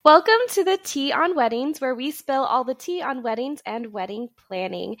Welcome to the Tea on Weddings, where we spill all the tea on weddings and wedding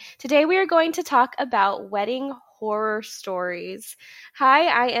planning. Today we are going to talk about wedding horror stories. Hi,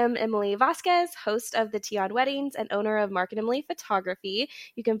 I am Emily Vasquez, host of the Tea on Weddings and owner of Mark and Emily Photography.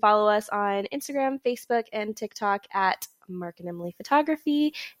 You can follow us on Instagram, Facebook, and TikTok at Mark and Emily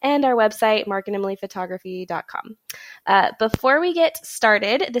Photography, and our website, markandemilyphotography.com. Before we get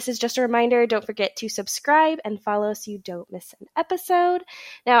started, this is just a reminder, don't forget to subscribe and follow so you don't miss an episode.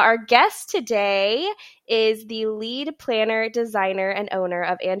 Now, our guest today is the lead planner, designer, and owner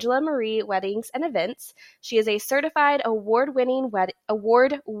of Angela Marie Weddings and Events. She is a certified award-winning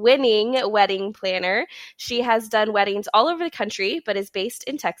wedding planner. She has done weddings all over the country, but is based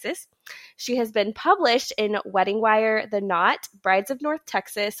in Texas. She has been published in Wedding Wire, The Knot, Brides of North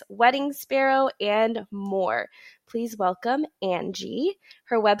Texas, Wedding Sparrow, and more. Please welcome Angie.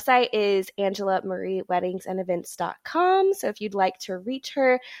 Her website is angelamarieweddings.com. So if you'd like to reach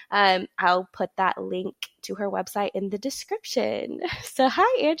her, I'll put that link to her website in the description. So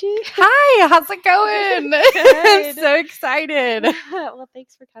hi, Angie. Hi, how's it going? I'm so excited. Well,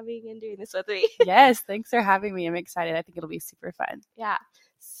 thanks for coming and doing this with me. Yes, thanks for having me. I'm excited. I think it'll be super fun. Yeah.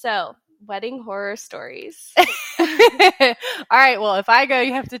 So, wedding horror stories. All right, well, if I go,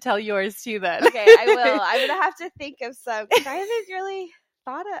 you have to tell yours too then. Okay, I will. I'm going to have to think of some, because I haven't really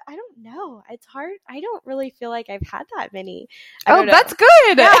thought of, I don't know. It's hard. I don't really feel like I've had that many. Oh, that's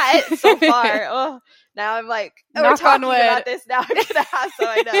good. Yeah, so far. Oh, now I'm like, we're talking about this now. I'm going to have some,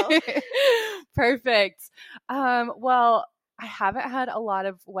 I know. Perfect. Well, I haven't had a lot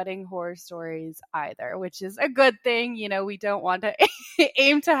of wedding horror stories either, which is a good thing. You know, we don't want to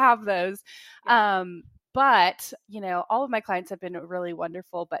aim to have those. But, you know, all of my clients have been really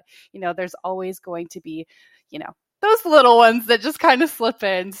wonderful, but, you know, there's always going to be, you know, those little ones that just kind of slip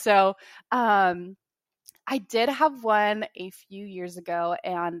in. So, I did have one a few years ago,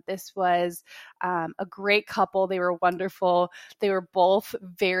 and this was a great couple. They were wonderful. They were both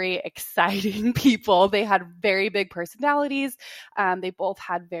very exciting people. They had very big personalities. They both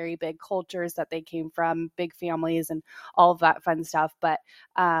had very big cultures that they came from, big families and all of that fun stuff. But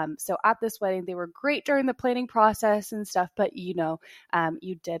so at this wedding, they were great during the planning process and stuff, but you know,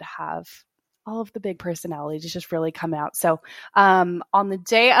 you did have all of the big personalities just really come out. So on the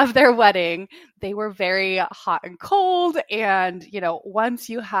day of their wedding, they were very hot and cold. And, you know, once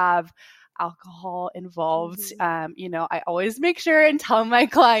you have alcohol involved, you know, I always make sure and tell my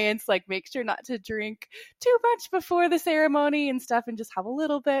clients, like, make sure not to drink too much before the ceremony and stuff, and just have a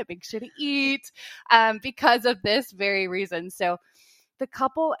little bit, make sure to eat because of this very reason. So the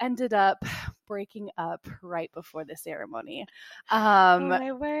couple ended up breaking up right before the ceremony. Oh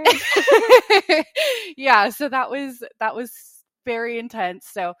my word. Yeah, so that was very intense.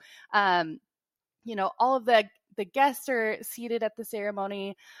 So, you know, all of the guests are seated at the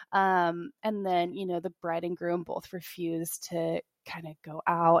ceremony, and then, you know, the bride and groom both refused to kind of go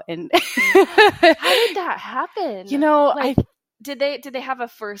out. And how did that happen? You know, like, Did they have a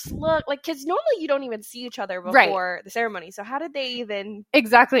first look? Like, because normally you don't even see each other before the ceremony. So how did they even?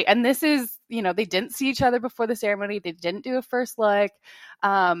 Exactly. And this is, you know, they didn't see each other before the ceremony. They didn't do a first look.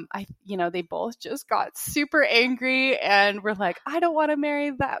 You know, they both just got super angry and were like, I don't want to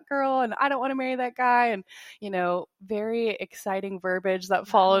marry that girl and I don't want to marry that guy. And, you know, very exciting verbiage that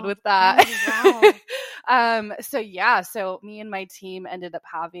followed with that. Wow. So me and my team ended up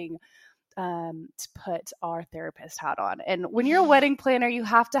having to put our therapist hat on. And when you're a wedding planner, you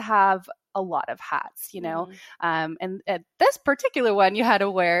have to have a lot of hats, you know. And at this particular one, we had to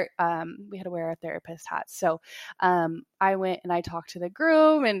wear our therapist hats. So I went and I talked to the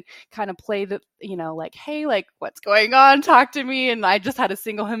groom and kind of played the, you know, like, hey, like, what's going on? Talk to me. And I just had to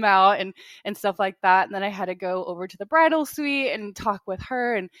single him out and stuff like that. And then I had to go over to the bridal suite and talk with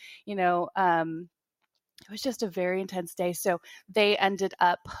her. And, you know, it was just a very intense day. So they ended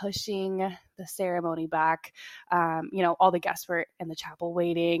up pushing the ceremony back. You know, all the guests were in the chapel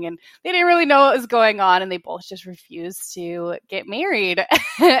waiting and they didn't really know what was going on. And they both just refused to get married.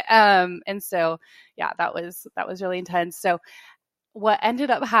 And so, yeah, that was really intense. So what ended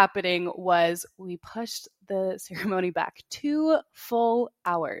up happening was we pushed the ceremony back 2 full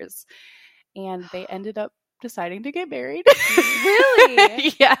hours and they ended up deciding to get married.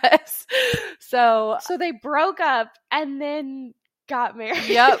 Really? Yes. So they broke up and then got married.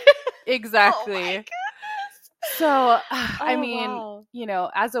 Yep. Exactly. Oh my goodness. So, I mean, wow. you know,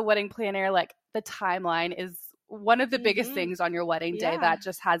 as a wedding planner, like, the timeline is one of the biggest things on your wedding day that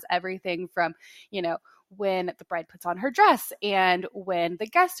just has everything from, you know, when the bride puts on her dress and when the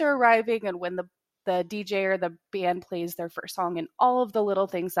guests are arriving and when the the DJ or the band plays their first song and all of the little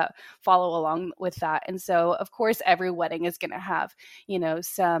things that follow along with that. And so, of course, every wedding is going to have,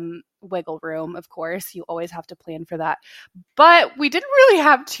 some wiggle room. Of course, you always have to plan for that. But we didn't really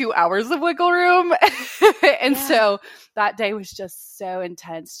have 2 hours of wiggle room. And so that day was just so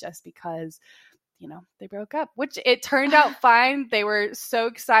intense just because they broke up, which it turned out fine. They were so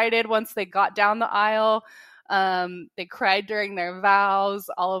excited once they got down the aisle. They cried during their vows,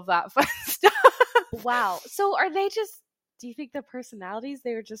 all of that fun stuff. Wow. So are they just, do you think the personalities,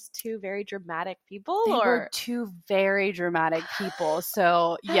 they were just two very dramatic people? They were two very dramatic people.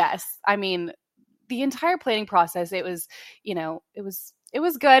 So yes, I mean, the entire planning process, it was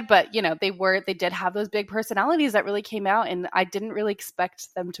good, but they did have those big personalities that really came out, and I didn't really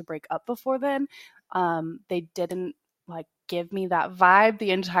expect them to break up before then. They didn't give me that vibe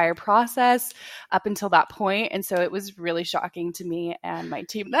the entire process up until that point, and so it was really shocking to me and my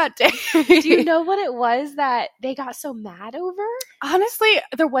team that day. Do you know what it was that they got so mad over? Honestly,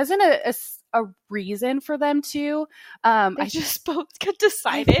 there wasn't a reason for them to. They just both got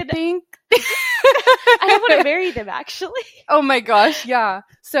decided. I think I don't want to marry them, actually. Oh my gosh, yeah.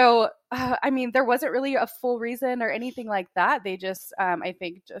 So, there wasn't really a full reason or anything like that. They just, I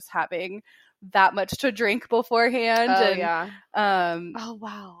think, just having that much to drink beforehand. Oh, and, yeah. Oh,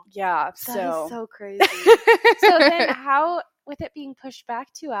 wow. Yeah. That so is so crazy. So then how, with it being pushed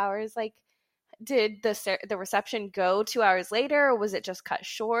back 2 hours, did the reception go 2 hours later, or was it just cut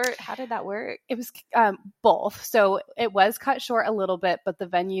short? How did that work? It was both. So it was cut short a little bit, but the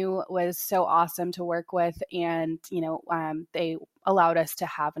venue was so awesome to work with, and they allowed us to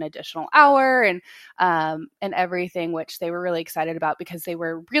have an additional hour and everything, which they were really excited about because they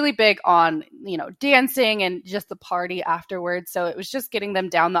were really big on dancing and just the party afterwards. So it was just getting them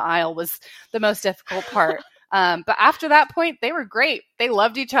down the aisle was the most difficult part. But after that point, they were great. They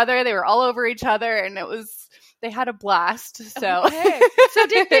loved each other. They were all over each other, and they had a blast. So, okay. So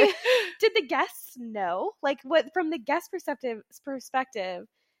did the guests know? What from the guest perspective,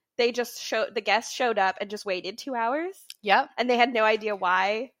 the guests showed up and just waited 2 hours? Yep. And they had no idea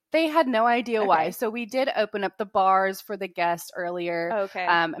why? They had no idea why. So we did open up the bars for the guests earlier,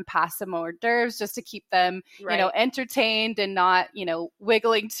 and pass some hors d'oeuvres just to keep them, entertained and not,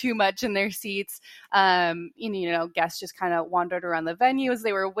 wiggling too much in their seats. Guests just kind of wandered around the venue as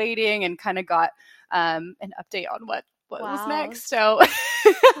they were waiting and kind of got an update on what was next. So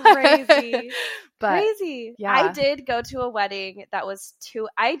crazy. Crazy. Yeah. I did go to a wedding that was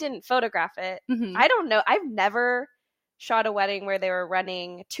I didn't photograph it. Mm-hmm. I don't know. I've never shot a wedding where they were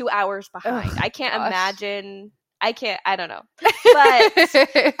running 2 hours behind. I can't imagine. I don't know.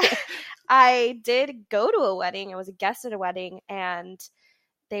 But I did go to a wedding. I was a guest at a wedding, and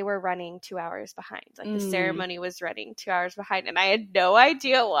they were running 2 hours behind. The ceremony was running 2 hours behind, and I had no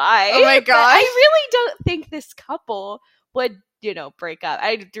idea why. Oh my gosh. I really don't think this couple would, break up.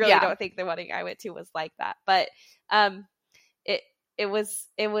 I really don't think the wedding I went to was like that. But it was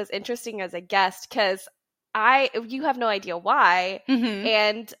interesting as a guest because you have no idea why,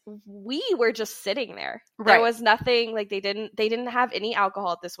 and we were just sitting there. Right. There was nothing, they didn't have any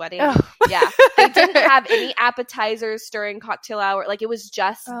alcohol at this wedding. Oh. Yeah, they didn't have any appetizers during cocktail hour. It was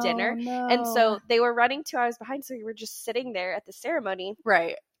just dinner, no. and so they were running 2 hours behind. So we were just sitting there at the ceremony,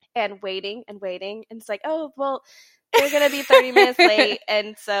 right, and waiting, and it's oh well, they're gonna be 30 minutes late,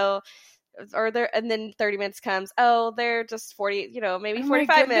 and so. And then 30 minutes comes. Oh, they're just 40, maybe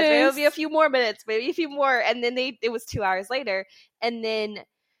 45 minutes. Maybe it'll be a few more minutes, maybe a few more. And then it was 2 hours later. And then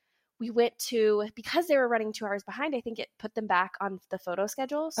we went because they were running 2 hours behind, I think it put them back on the photo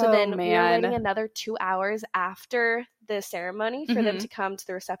schedule. So we were waiting another 2 hours after the ceremony for them to come to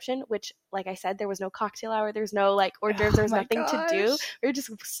the reception, which, like I said, there was no cocktail hour. There's no hors d'oeuvres. There's nothing to do. We were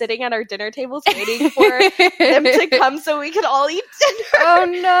just sitting at our dinner tables waiting for them to come so we could all eat dinner. Oh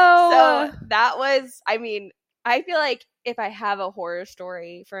no. So that was, I feel like if I have a horror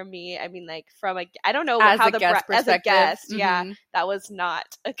story for me, I don't know as how a guest as a guest, that was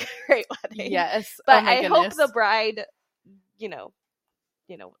not a great wedding. Yes, but I hope the bride,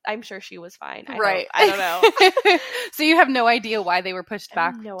 I'm sure she was fine. Right. I don't know. So you have no idea why they were pushed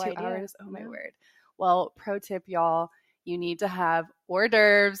back no 2 idea. hours? Oh my word. Well, pro tip, y'all. You need to have hors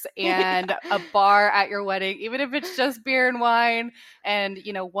d'oeuvres and a bar at your wedding, even if it's just beer and wine and,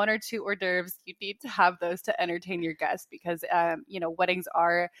 1 or 2 hors d'oeuvres. You need to have those to entertain your guests because, weddings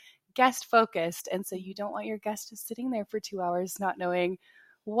are guest focused. And so you don't want your guests just sitting there for 2 hours not knowing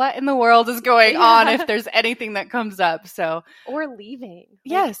what in the world is going on if there's anything that comes up. So, or leaving.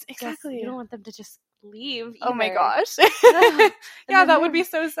 Yes, exactly. You don't want them to just leave either. Oh my gosh. Yeah, that would be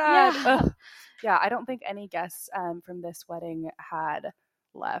so sad. Yeah, I don't think any guests from this wedding had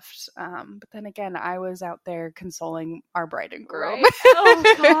left. But then again, I was out there consoling our bride and groom. Right.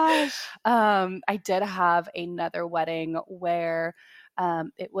 Oh gosh. I did have another wedding where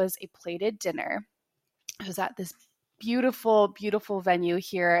it was a plated dinner. It was at this beautiful, beautiful venue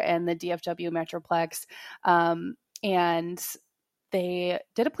here in the DFW Metroplex. And they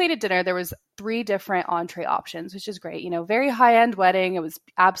did a plated dinner. There was 3 different entree options, which is great. Very high-end wedding. It was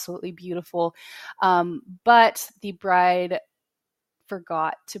absolutely beautiful. But the bride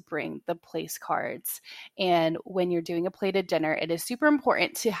forgot to bring the place cards. And when you're doing a plated dinner, it is super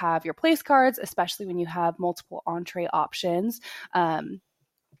important to have your place cards, especially when you have multiple entree options.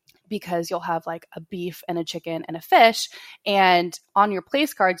 Because you'll have like a beef and a chicken and a fish. And on your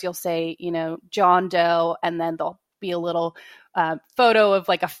place cards, you'll say, John Doe, and then there'll be a little photo of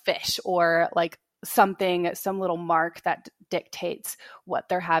like a fish or like some little mark that dictates what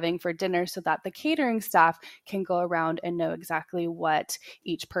they're having for dinner, so that the catering staff can go around and know exactly what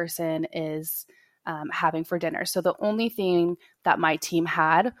each person is having for dinner. So the only thing that my team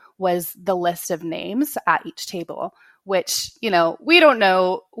had was the list of names at each table, which, we don't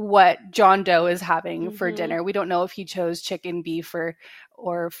know what John Doe is having for dinner. We don't know if he chose chicken, beef,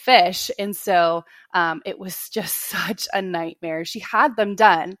 or fish. And so it was just such a nightmare. She had them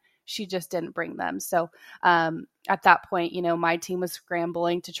done. She just didn't bring them. So at that point, my team was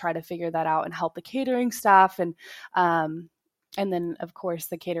scrambling to try to figure that out and help the catering staff. And then, of course,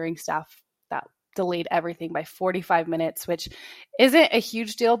 the catering staff that delayed everything by 45 minutes, which isn't a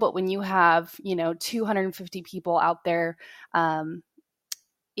huge deal. But when you have, 250 people out there,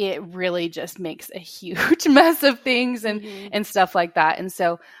 it really just makes a huge mess of things and stuff like that. And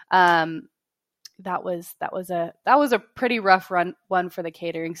so that was a pretty rough one for the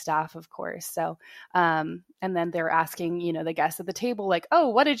catering staff, of course. So, and then they're asking, the guests at the table, like, oh,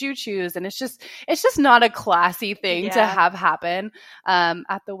 what did you choose? And it's just not a classy thing to have happen,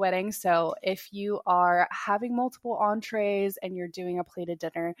 at the wedding. So if you are having multiple entrees and you're doing a plated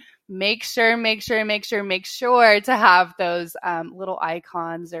dinner, make sure to have those, little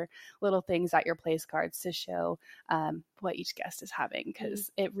icons or little things at your place cards to show, what each guest is having,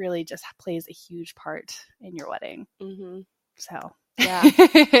 because it really just plays a huge part in your wedding. So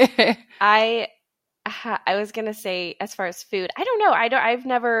yeah. I was gonna say, as far as food, I don't know.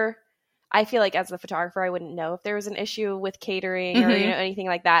 I feel like as the photographer, I wouldn't know if there was an issue with catering or anything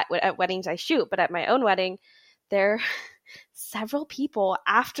like that. At weddings I shoot, but at my own wedding, several people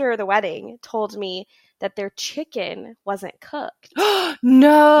after the wedding told me that their chicken wasn't cooked.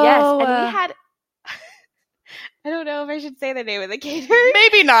 No. Yes, and we had I don't know if I should say the name of the caterer.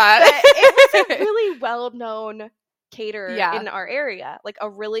 Maybe not. But it was a really well-known caterer in our area. Like a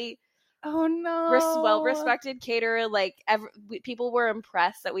really well-respected caterer. Like people were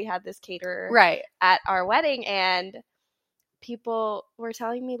impressed that we had this caterer at our wedding, and people were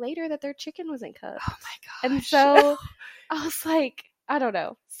telling me later that their chicken wasn't cooked. Oh my gosh. And so I was like, I don't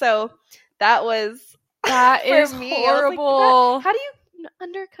know. So that is me. horrible. How do you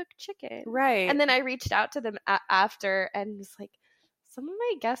undercooked chicken? Right. And then I reached out to them after and was like, some of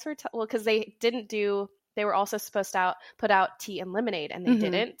my guests were because they were also supposed to put out tea and lemonade, and they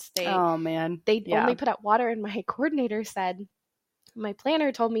didn't. They only put out water, and my coordinator said, my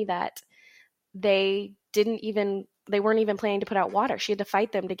planner told me that they weren't even planning to put out water. She had to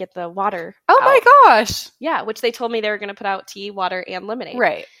fight them to get the water out. My gosh. Yeah, which they told me they were going to put out tea, water, and lemonade.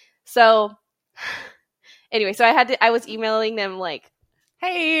 Right. So anyway, so I was emailing them like,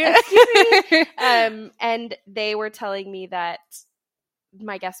 hey, excuse me. And they were telling me that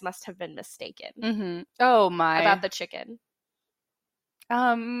my guess must have been mistaken. Oh my. About the chicken.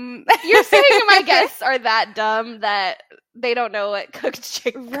 You're saying my guests are that dumb that they don't know what cooked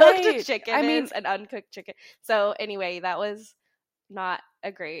chicken is and uncooked chicken. So anyway, that was not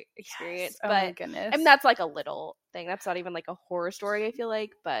a great experience. Yes. But my goodness. And that's like a little thing. That's not even like a horror story, I feel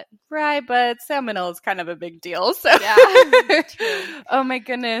like, but but salmonella is kind of a big deal. So yeah. True. Oh my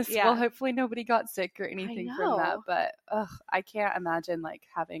goodness. Yeah. Well, hopefully nobody got sick or anything from that. But I can't imagine like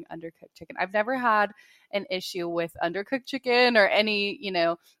having undercooked chicken. I've never had an issue with undercooked chicken or any,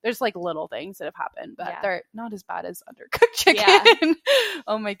 there's like little things that have happened, but they're not as bad as undercooked chicken. Yeah.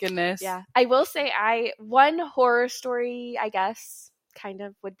 Oh my goodness. Yeah. I will say one horror story, I guess, kind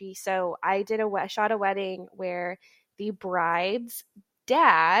of would be, so I shot a wedding where the bride's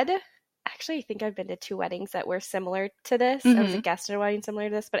dad, actually I think I've been to 2 weddings that were similar to this. I was a guest at a wedding similar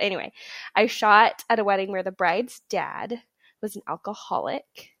to this, but anyway, I shot at a wedding where the bride's dad was an alcoholic.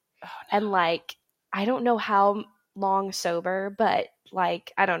 Oh, no. And like, I don't know how long sober, but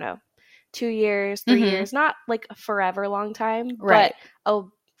like, I don't know, 2 years, 3 years, not like a forever long time, but a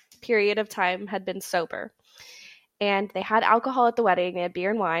period of time had been sober. and they had alcohol at the wedding. They had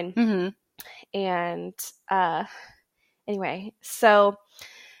beer and wine. Mm-hmm. And anyway, so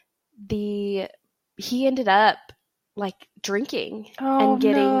he ended up like drinking and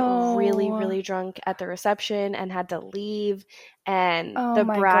getting really, really drunk at the reception and had to leave. And the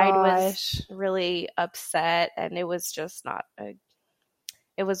bride was really upset, and it was just not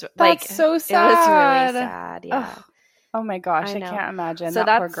it was like so sad. It was really sad. Yeah. Oh my gosh, I can't imagine. So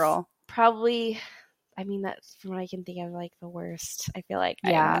that poor girl. Probably, I mean, that's from what I can think of, like the worst. I feel like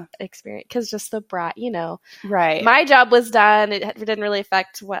I experienced, because just the bride, right. My job was done. It didn't really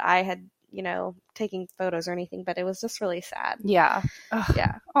affect what I had, taking photos or anything, but it was just really sad. Yeah. Ugh.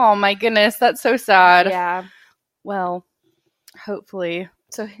 Yeah. Oh my goodness, that's so sad. Yeah. Well, hopefully.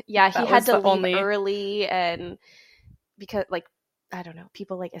 So yeah, he had to leave early, and because I don't know,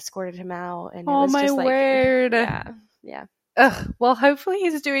 people escorted him out, and it was my just word. Yeah. Ugh. Well, hopefully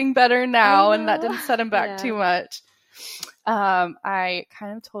he's doing better now, and that didn't set him back too much. I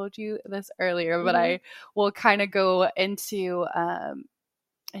kind of told you this earlier, but I will kind of go into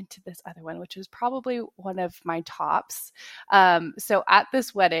this other one, which is probably one of my tops. So at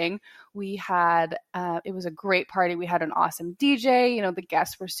this wedding, we had, it was a great party. We had an awesome DJ, the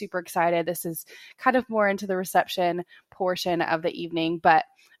guests were super excited. This is kind of more into the reception portion of the evening, but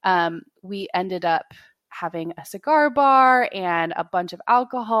we ended up having a cigar bar and a bunch of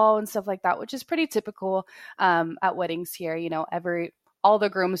alcohol and stuff like that, which is pretty typical at weddings here. All the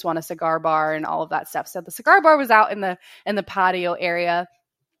grooms want a cigar bar and all of that stuff. So the cigar bar was out in the patio area.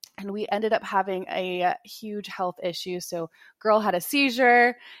 And we ended up having a huge health issue. So girl had a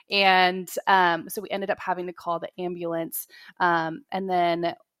seizure, and so we ended up having to call the ambulance. And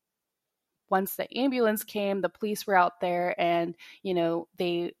then once the ambulance came, the police were out there, and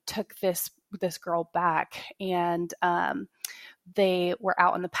they took this girl back, and they were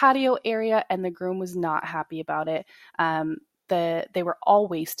out in the patio area, and the groom was not happy about it. They were all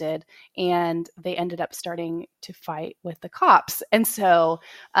wasted, and they ended up starting to fight with the cops. And so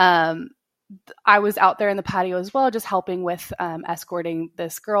I was out there in the patio as well, just helping with escorting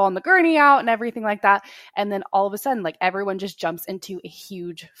this girl on the gurney out and everything like that. And then all of a sudden, everyone just jumps into a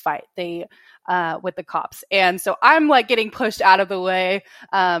huge fight with the cops. And so I'm getting pushed out of the way.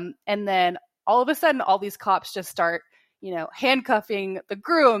 And then all of a sudden, all these cops just start handcuffing the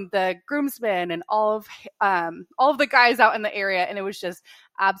groom, the groomsmen, and all of the guys out in the area. And it was just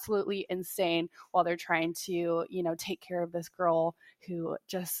absolutely insane while they're trying to, take care of this girl who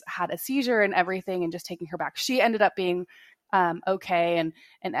just had a seizure and everything, and just taking her back. She ended up being okay and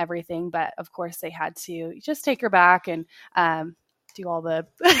everything. But of course they had to just take her back and do all the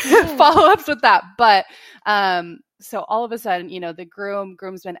follow-ups with that. But so all of a sudden, the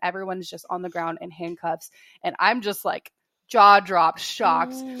groomsmen, everyone's just on the ground in handcuffs, and I'm just jaw dropped,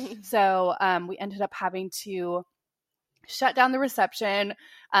 shocked. So we ended up having to shut down the reception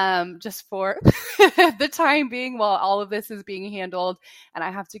just for the time being while all of this is being handled. And I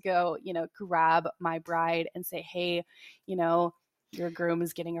have to go, grab my bride and say, hey, your groom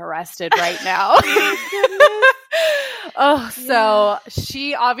is getting arrested right now. So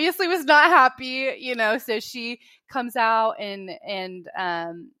she obviously was not happy, so she comes out and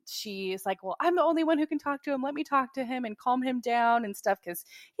she's like, well, I'm the only one who can talk to him. Let me talk to him and calm him down and stuff, because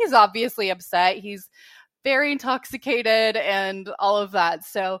he's obviously upset. He's very intoxicated and all of that.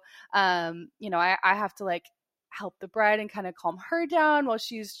 So, I have to help the bride and kind of calm her down while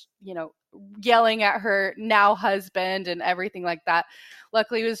she's, yelling at her now husband and everything like that.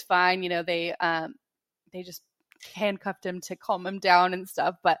 Luckily it was fine. They just handcuffed him to calm him down and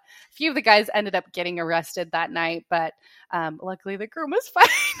stuff, but a few of the guys ended up getting arrested that night. But luckily the groom was fine.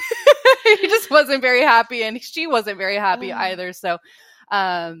 He just wasn't very happy, and she wasn't very happy either. So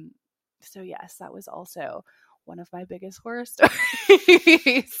yes, that was also one of my biggest horror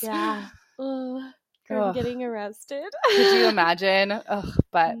stories. Yeah. Getting arrested. Could you imagine?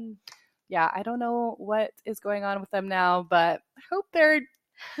 But yeah, I don't know what is going on with them now, but I hope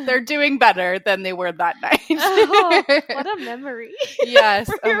they're doing better than they were that night. What a memory. Yes.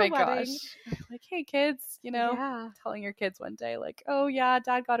 Oh my wedding. gosh. Hey kids, telling your kids one day oh yeah,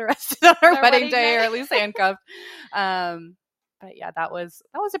 dad got arrested on our wedding day, or at least handcuffed. But yeah, that was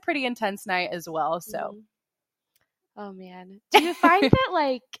a pretty intense night as well. So oh man. Do you find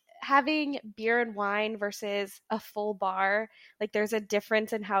that having beer and wine versus a full bar, there's a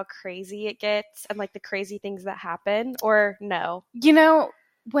difference in how crazy it gets and the crazy things that happen, or no?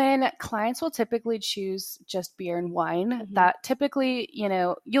 When clients will typically choose just beer and wine, that typically,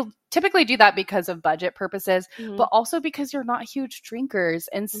 you'll typically do that because of budget purposes, but also because you're not huge drinkers.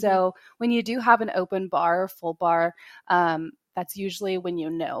 And so when you do have an open bar or full bar, that's usually when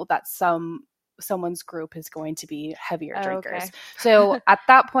that someone's group is going to be heavier Oh, drinkers. okay. So at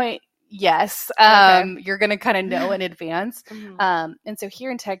that point, yes, Okay. you're going to kind of know in advance. Mhm. And so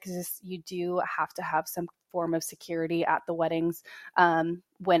here in Texas, you do have to have some form of security at the weddings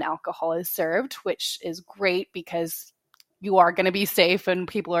when alcohol is served, which is great because you are going to be safe and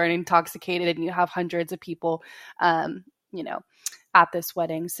people are intoxicated and you have hundreds of people, you know, at this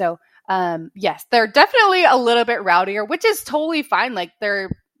wedding. So yes, they're definitely a little bit rowdier, which is totally fine. Like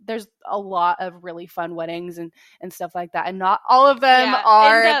there's a lot of really fun weddings and stuff like that. And not all of them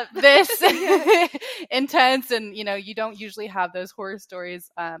are this intense. And, you know, you don't usually have those horror stories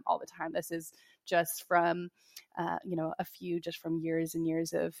all the time. This is just from, you know, a few just from years and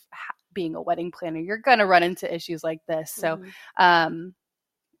years of being a wedding planner. You're going to run into issues like this. So,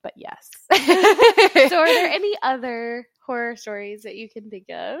 but yes. So are there any other horror stories that you can think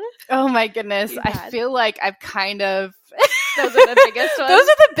of? Oh my goodness. I feel like I've kind of those are the biggest ones. Those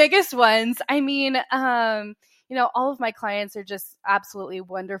are the biggest ones. I mean, you know, all of my clients are just absolutely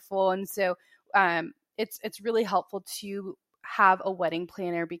wonderful. And so it's really helpful to have a wedding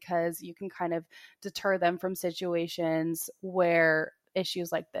planner because you can kind of deter them from situations where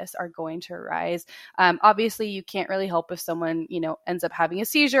issues like this are going to arise. Obviously, you can't really help if someone, you know, ends up having a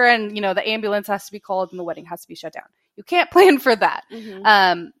seizure and, you know, the ambulance has to be called and the wedding has to be shut down. You can't plan for that.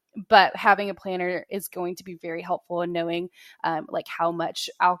 But having a planner is going to be very helpful in knowing like how much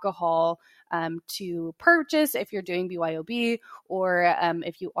alcohol to purchase if you're doing BYOB or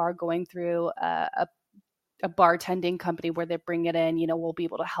if you are going through a bartending company where they bring it in, you know, we'll be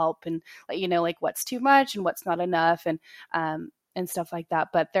able to help and let you know like what's too much and what's not enough and stuff like that.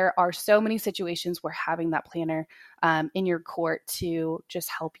 But there are so many situations where having that planner in your court to just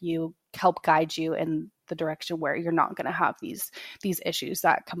help guide you in the direction where you're not going to have these issues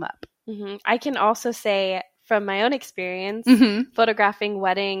that come up. I can also say from my own experience, photographing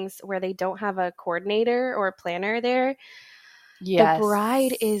weddings where they don't have a coordinator or a planner there, the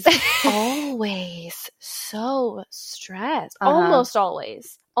bride is always so stressed. Almost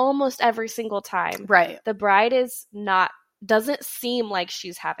always. Almost every single time. Right. The bride doesn't seem like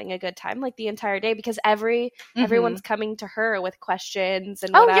she's having a good time like the entire day because everyone's coming to her with questions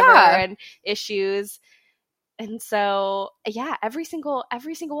and whatever and issues. And so every single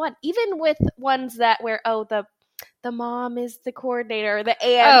one, even with ones that where the mom is the coordinator or the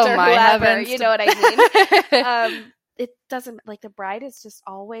aunt or whoever, heavens. You know what I mean? It doesn't, like, the bride is just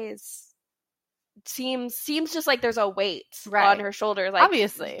always seems just like there's a weight on her shoulders. Like,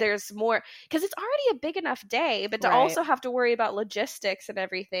 obviously there's more because it's already a big enough day, but to also have to worry about logistics and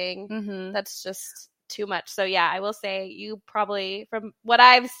everything, that's just too much. So I will say you probably, from what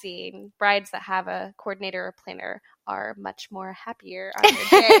I've seen, brides that have a coordinator or planner are much more happier on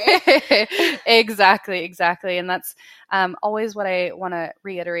their day. Exactly. And that's always what I want to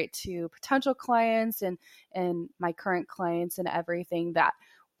reiterate to potential clients and my current clients and everything, that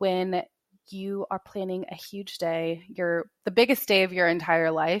when you are planning a huge day, the biggest day of your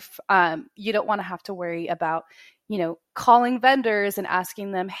entire life, you don't want to have to worry about, you know, calling vendors and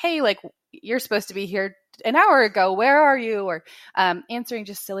asking them, hey, like, you're supposed to be here an hour ago, where are you? Or answering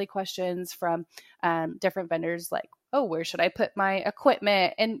just silly questions from different vendors like, oh, where should I put my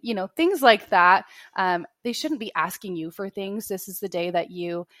equipment? And, you know, things like that. They shouldn't be asking you for things. This is the day that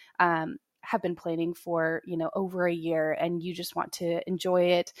you have been planning for, you know, over a year, and you just want to enjoy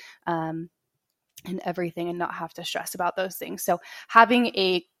it and everything and not have to stress about those things. So having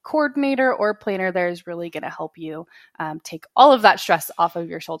a coordinator or planner there is really going to help you take all of that stress off of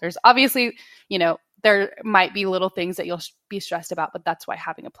your shoulders. Obviously, you know, there might be little things that you'll be stressed about, but that's why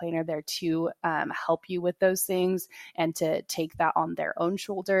having a planner there to help you with those things and to take that on their own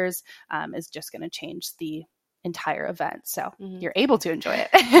shoulders is just going to change the entire event. So you're able to enjoy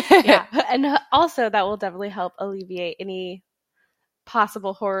it. And also that will definitely help alleviate any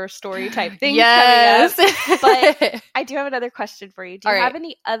possible horror story type things coming up. But I do have another question for you. Do you have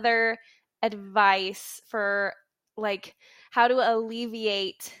any other advice for, like, how to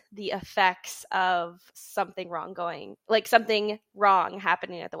alleviate the effects of something wrong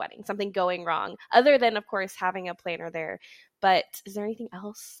happening at the wedding, something going wrong, other than, of course, having a planner there? But is there anything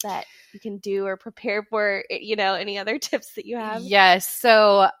else that you can do or prepare for, you know, any other tips that you have? Yes.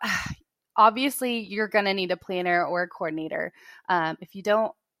 So obviously you're going to need a planner or a coordinator. If you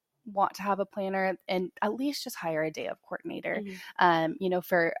don't want to have a planner, and at least just hire a day of coordinator. You know,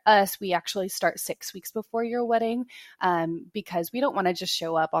 for us, we actually start 6 weeks before your wedding because we don't want to just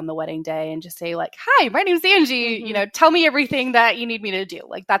show up on the wedding day and just say like, hi, my name's Angie, you know, tell me everything that you need me to do.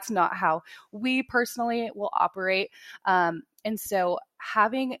 Like, that's not how we personally will operate. And so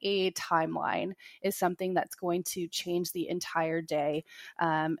having a timeline is something that's going to change the entire day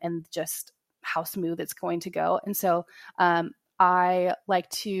and just how smooth it's going to go. And so I like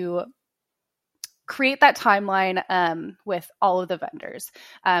to create that timeline with all of the vendors.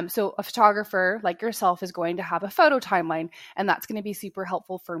 So a photographer like yourself is going to have a photo timeline, and that's going to be super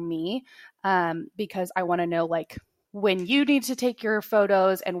helpful for me because I want to know like when you need to take your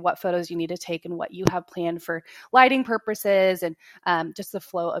photos and what photos you need to take and what you have planned for lighting purposes and just the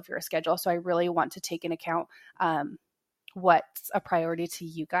flow of your schedule. So I really want to take into account what's a priority to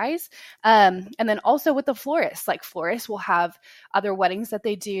you guys. And then also with the florists, like florists will have other weddings that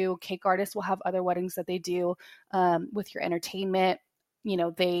they do. Cake artists will have other weddings that they do with your entertainment. You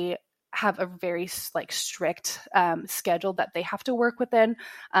know, they have a very like strict schedule that they have to work within.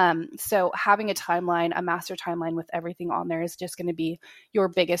 So having a timeline, a master timeline with everything on there is just going to be your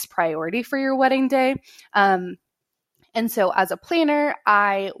biggest priority for your wedding day. And so as a planner,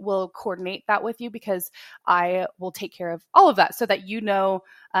 I will coordinate that with you because I will take care of all of that so that you know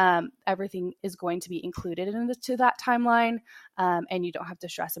everything is going to be included into that timeline and you don't have to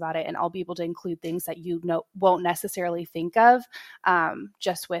stress about it. And I'll be able to include things that you won't necessarily think of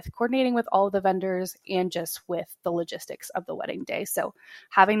just with coordinating with all of the vendors and just with the logistics of the wedding day. So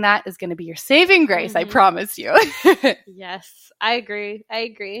having that is going to be your saving grace, I promise you. Yes, I agree. I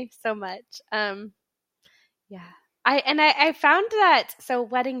agree so much. Yeah. I found that so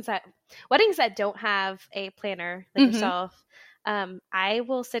weddings that don't have a planner like yourself, I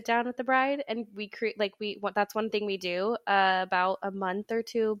will sit down with the bride and we create that's one thing we do about a month or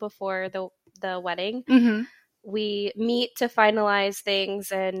two before the wedding. We meet to finalize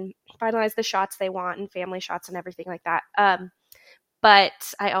things and finalize the shots they want and family shots and everything like that.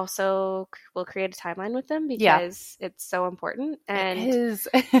 But I also will create a timeline with them because it's so important. And it is.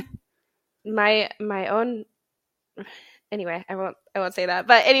 my own. Anyway, I won't say that.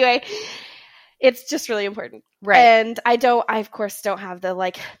 But anyway, it's just really important. Right. And I of course don't have the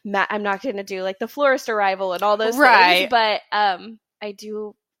like, I'm not going to do like the florist arrival and all those things. But I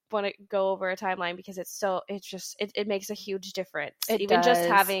do want to go over a timeline because it makes a huge difference. Even just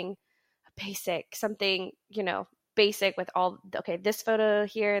having a basic, something, basic with this photo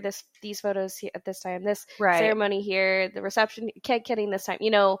here, these photos here at this time, this ceremony here, the reception, cake cutting this time,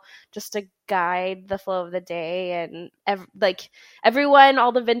 just to guide the flow of the day. And everyone,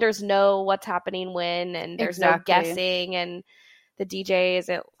 all the vendors know what's happening when, and there's no guessing, and the DJ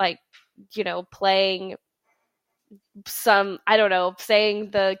isn't playing some, I don't know,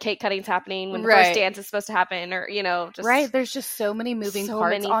 saying the cake cutting's happening when the first dance is supposed to happen, or just there's just so many moving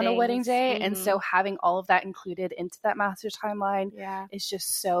parts on a wedding day. And so having all of that included into that master timeline is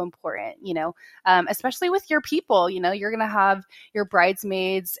just so important, especially with your people. You're gonna have your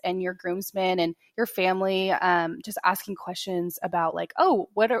bridesmaids and your groomsmen and your family just asking questions about like, oh,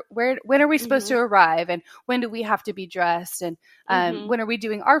 when are we supposed to arrive, and when do we have to be dressed, and when are we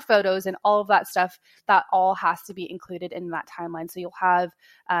doing our photos, and all of that stuff. That all has to be included in that timeline. So you'll have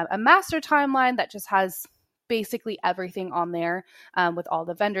a master timeline that just has basically everything on there with all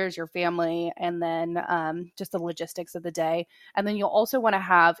the vendors, your family, and then just the logistics of the day. And then you'll also want to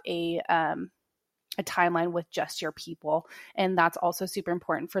have a timeline with just your people. And that's also super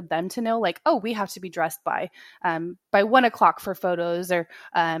important for them to know, like, oh, we have to be dressed by 1:00 for photos, or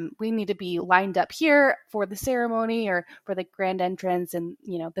we need to be lined up here for the ceremony or for the grand entrance and,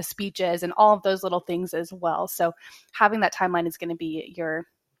 the speeches and all of those little things as well. So having that timeline is going to be your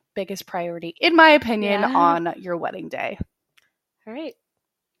biggest priority, in my opinion, on your wedding day. All right.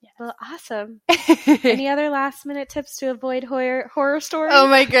 Yes. Well, awesome. Any other last minute tips to avoid horror stories? Oh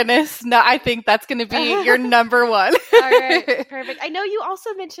my goodness. No, I think that's going to be your number one. All right. Perfect. I know you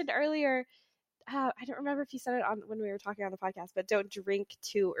also mentioned earlier, I don't remember if you said it when we were talking on the podcast, but don't drink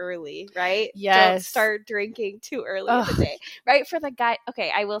too early, right? Yes. Don't start drinking too early in the day, right? For the guy.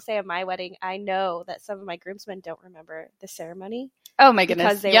 Okay. I will say at my wedding, I know that some of my groomsmen don't remember the ceremony. Oh my goodness.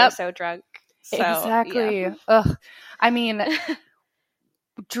 Because they were so drunk. So, exactly. Yeah. Ugh. I mean,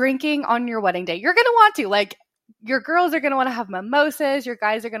 drinking on your wedding day, you're going to want to, like, your girls are going to want to have mimosas, your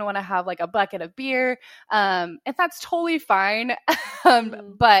guys are going to want to have like a bucket of beer, and that's totally fine.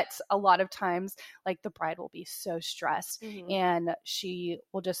 But a lot of times, like, the bride will be so stressed and she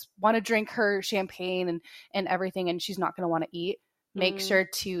will just want to drink her champagne and everything, and she's not going to want to eat. Make sure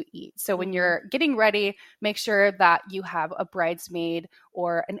to eat. So when you're getting ready, make sure that you have a bridesmaid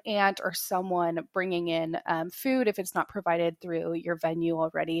or an aunt or someone bringing in food if it's not provided through your venue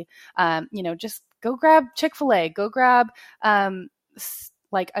already. Just go grab Chick-fil-A, go grab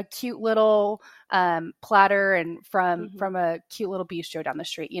like a cute little platter and from a cute little bistro down the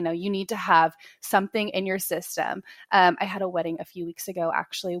street. You need to have something in your system. I had a wedding a few weeks ago,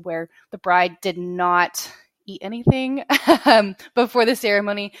 actually, where the bride did not eat anything before the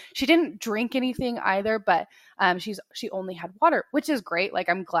ceremony. She didn't drink anything either, but she only had water, which is great. Like,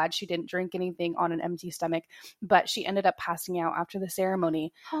 I'm glad she didn't drink anything on an empty stomach, but she ended up passing out after the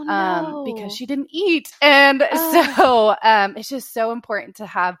ceremony because she didn't eat. And so it's just so important to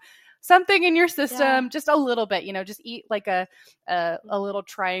have something in your system, just a little bit, just eat like a little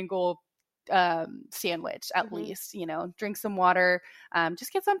triangle sandwich at least, drink some water,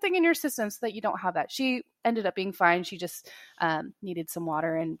 just get something in your system so that you don't have that. She ended up being fine. She just needed some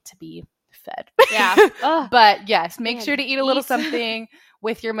water and to be fed. Yeah. But yes, make sure to eat a little something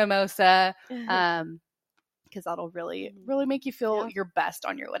with your mimosa, because that'll really make you feel your best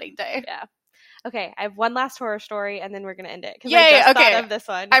on your wedding day. Yeah. Okay, I have one last horror story, and then we're going to end it. Yay, I just thought of this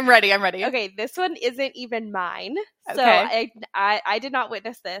one. I'm ready. Okay, this one isn't even mine. So Okay. I did not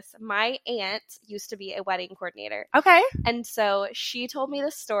witness this. My aunt used to be a wedding coordinator. Okay. And so she told me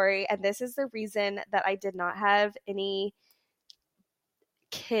this story, and this is the reason that I did not have any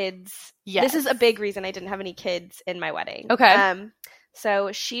kids. Yes. This is a big reason I didn't have any kids in my wedding. Okay.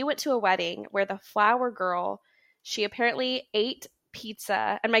 So she went to a wedding where the flower girl, she apparently ate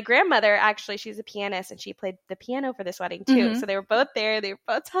pizza, and my grandmother, actually, she's a pianist, and she played the piano for this wedding too. Mm-hmm. So they were both there. They were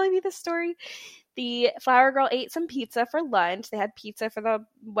both telling me the story. The flower girl ate some pizza for lunch. They had pizza for the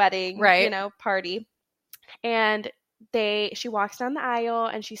wedding, party. And she walks down the aisle,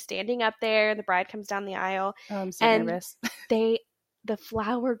 and she's standing up there. The bride comes down the aisle. Oh, I'm so nervous. The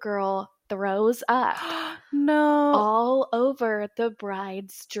flower girl throws up. No. All over the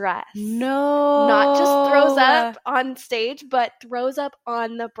bride's dress. No. Not just throws up on stage, but throws up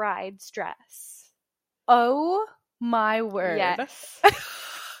on the bride's dress. Oh my word. Yes.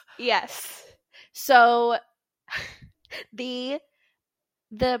 Yes. So the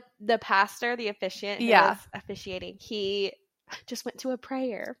pastor, the officiant who was officiating, he just went to a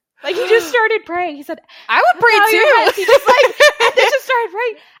prayer. Like, he just started praying. He said, I would pray too. He just they just started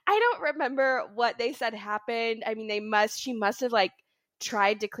praying. I don't remember what they said happened. I mean, she must have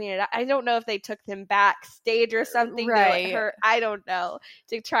tried to clean it up. I don't know if they took them backstage or something to her. I don't know,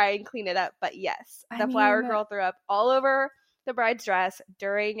 to try and clean it up. But yes, the flower girl threw up all over the bride's dress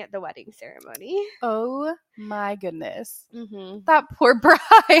during the wedding ceremony. Oh my goodness. Mm-hmm. That poor bride.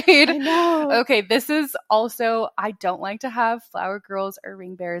 I know. Okay, this is also, I don't like to have flower girls or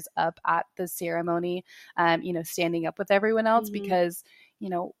ring bearers up at the ceremony, standing up with everyone else, because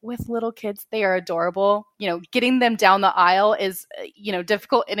with little kids, they are adorable. Getting them down the aisle is,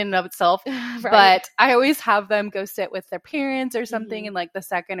 difficult in and of itself. Right. But I always have them go sit with their parents or something in the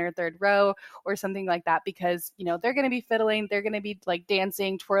second or third row or something like that, because, they're going to be fiddling. They're going to be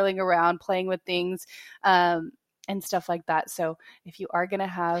dancing, twirling around, playing with things, and stuff like that. So if you are going to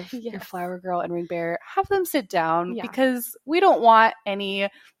have your flower girl and ring bearer, have them sit down, because we don't want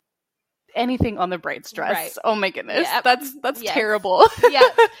anything on the bride's dress. Right. Oh my goodness. Yep. That's terrible. Yeah.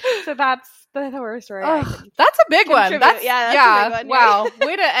 So that's the horror story. That's a big one. That's a big one. Wow.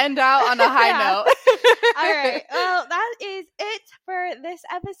 Way to end out on a high note. All right. Well, that is it for this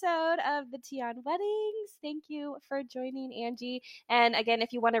episode of the Tea on Weddings. Thank you for joining Angie. And again,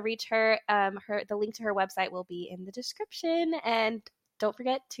 if you want to reach her, the link to her website will be in the description. And don't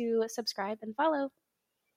forget to subscribe and follow.